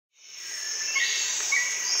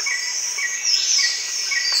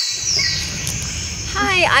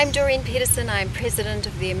Hi, I'm Dorene Petersen. I'm president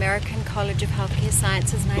of the American College of Healthcare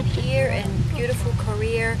Sciences, and I'm here in beautiful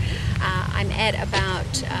Korea. I'm at about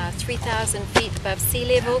 3,000 feet above sea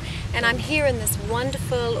level, and I'm here in this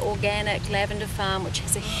wonderful organic lavender farm which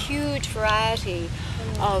has a huge variety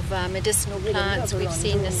of medicinal plants. We've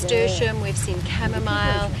seen nasturtium, we've seen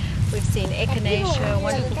chamomile, we've seen echinacea,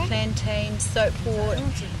 wonderful plantain, soapwort.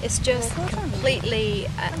 It's just completely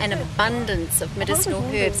an abundance of medicinal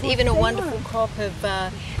herbs, even a wonderful crop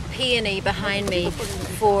of peony behind me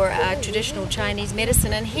for traditional Chinese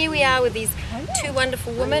medicine. And here we are with these two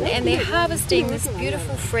wonderful women, and they're harvesting this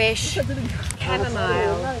beautiful fresh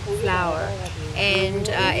chamomile flower, and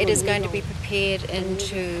it is going to be prepared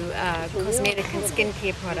into cosmetic and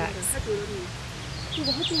skincare products.